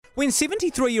When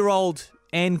 73-year-old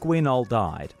Anne Gwenyld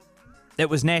died, it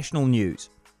was national news.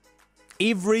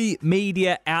 Every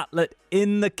media outlet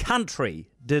in the country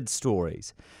did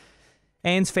stories.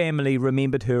 Anne's family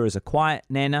remembered her as a quiet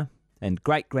nana and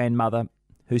great-grandmother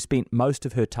who spent most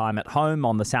of her time at home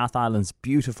on the South Island's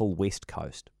beautiful west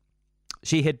coast.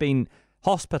 She had been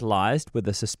hospitalised with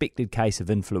a suspected case of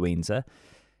influenza,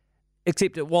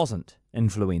 except it wasn't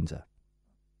influenza.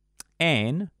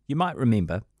 Anne, you might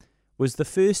remember, was the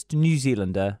first New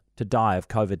Zealander to die of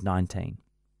COVID-19.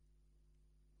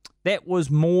 That was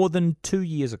more than 2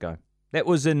 years ago. That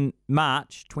was in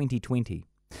March 2020.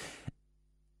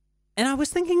 And I was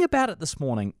thinking about it this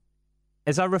morning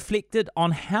as I reflected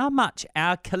on how much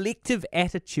our collective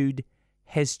attitude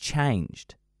has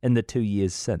changed in the 2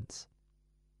 years since.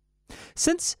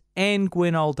 Since Anne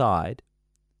Gwenyld died,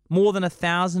 more than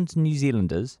 1,000 New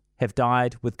Zealanders have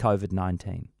died with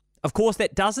COVID-19. Of course,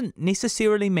 that doesn't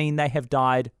necessarily mean they have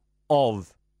died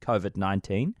of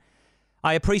COVID-19.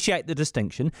 I appreciate the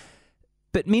distinction,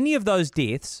 but many of those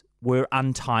deaths were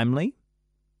untimely,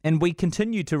 and we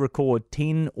continue to record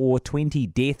 10 or 20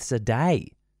 deaths a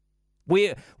day.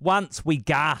 Where once we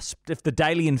gasped if the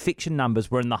daily infection numbers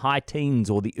were in the high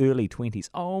teens or the early 20s.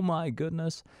 Oh my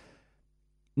goodness.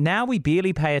 Now we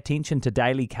barely pay attention to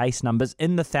daily case numbers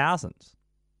in the thousands.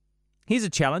 Here's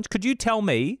a challenge. Could you tell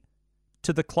me,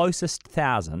 to the closest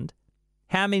 1,000,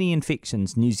 how many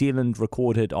infections New Zealand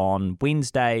recorded on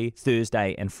Wednesday,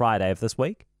 Thursday and Friday of this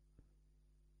week?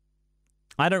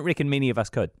 I don't reckon many of us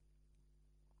could.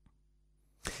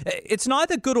 It's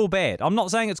neither good or bad. I'm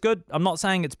not saying it's good. I'm not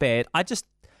saying it's bad. I just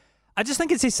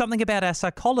think it says something about our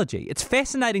psychology. It's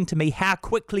fascinating to me how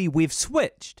quickly we've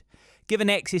switched. Given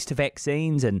access to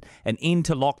vaccines and an end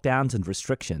to lockdowns and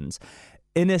restrictions,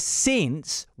 in a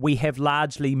sense, we have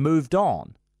largely moved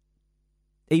on,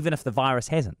 even if the virus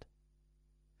hasn't.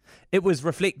 It was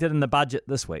reflected in the budget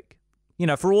this week. You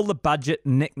know, for all the budget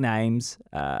nicknames,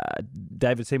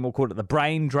 David Seymour called it the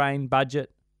brain drain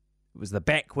budget. It was the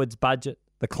backwards budget,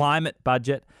 the climate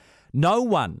budget. No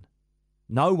one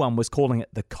was calling it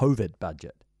the COVID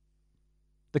budget.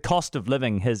 The cost of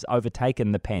living has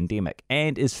overtaken the pandemic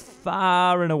and is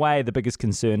far and away the biggest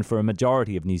concern for a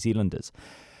majority of New Zealanders.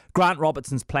 Grant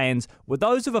Robertson's plans were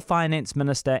those of a finance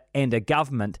minister and a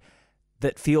government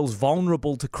that feels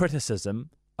vulnerable to criticism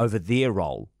over their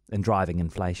role in driving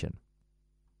inflation.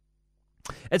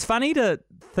 It's funny to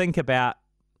think about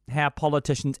how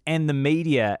politicians and the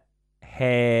media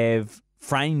have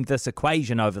framed this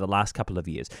equation over the last couple of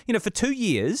years. You know, for 2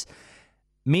 years,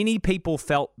 many people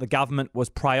felt the government was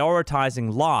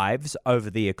prioritising lives over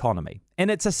the economy.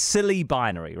 And it's a silly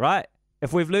binary, right?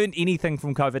 If we've learned anything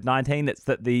from COVID-19,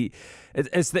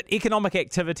 it's that economic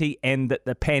activity and that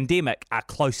the pandemic are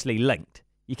closely linked.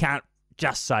 You can't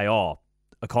just say,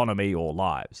 economy or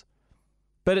lives.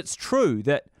 But it's true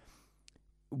that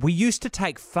we used to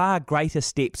take far greater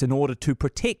steps in order to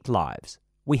protect lives.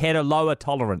 We had a lower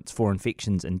tolerance for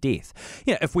infections and death.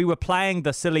 You know, if we were playing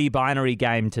the silly binary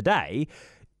game today,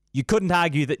 you couldn't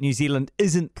argue that New Zealand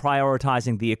isn't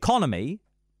prioritising the economy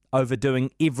over doing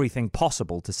everything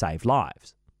possible to save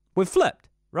lives. We've flipped,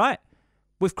 right?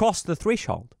 We've crossed the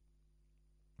threshold.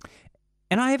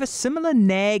 And I have a similar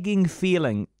nagging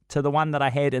feeling to the one that I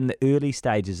had in the early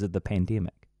stages of the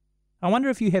pandemic. I wonder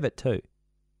if you have it too.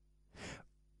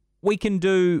 We can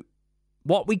do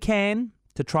what we can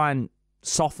to try and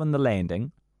soften the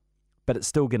landing, but it's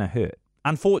still going to hurt.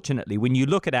 Unfortunately, when you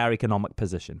look at our economic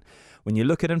position, when you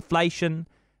look at inflation,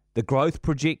 the growth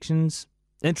projections,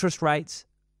 interest rates,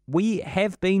 we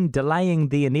have been delaying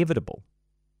the inevitable.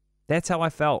 That's how I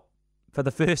felt for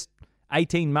the first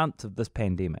 18 months of this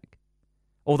pandemic.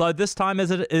 Although this time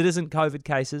it isn't COVID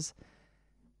cases,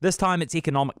 this time it's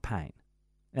economic pain.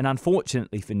 And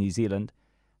unfortunately for New Zealand,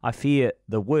 I fear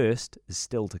the worst is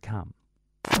still to come.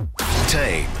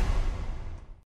 Tame.